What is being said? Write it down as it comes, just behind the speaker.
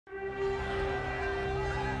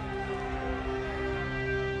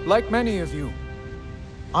Like many of you,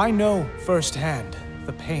 I know firsthand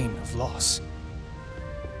the pain of loss.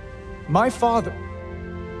 My father,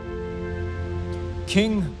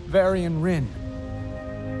 King Varian Rin,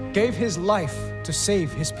 gave his life to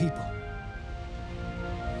save his people.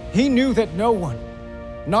 He knew that no one,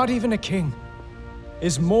 not even a king,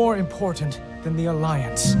 is more important than the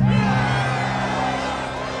Alliance.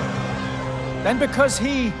 And because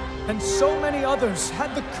he and so many others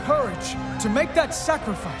had the courage to make that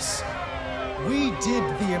sacrifice, we did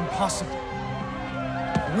the impossible.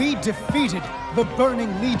 We defeated the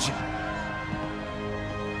Burning Legion.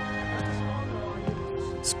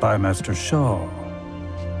 Spymaster Shaw.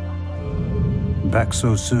 Back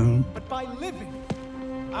so soon? But by living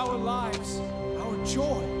our lives, our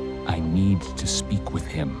joy. I need to speak with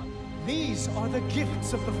him. These are the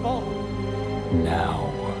gifts of the fallen. Now.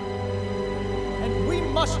 And we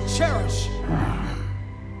must cherish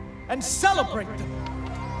and celebrate them.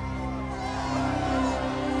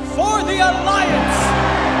 For the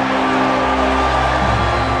Alliance!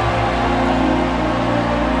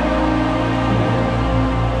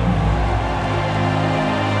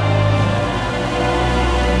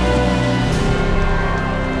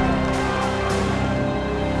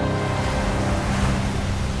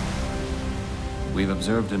 We've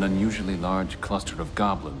observed an unusually large cluster of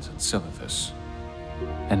goblins in Silithus,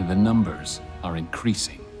 and the numbers are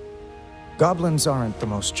increasing. Goblins aren't the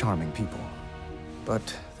most charming people, but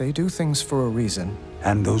they do things for a reason.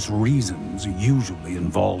 And those reasons usually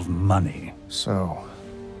involve money. So,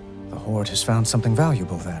 the Horde has found something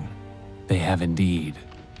valuable then. They have indeed.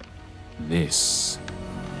 This.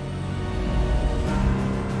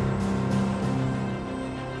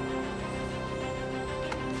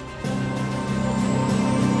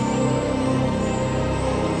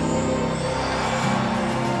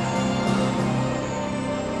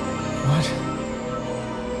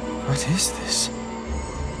 What is this?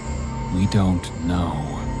 We don't know.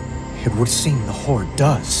 It would seem the Horde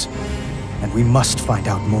does, and we must find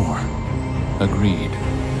out more. Agreed.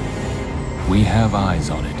 We have eyes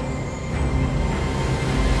on it.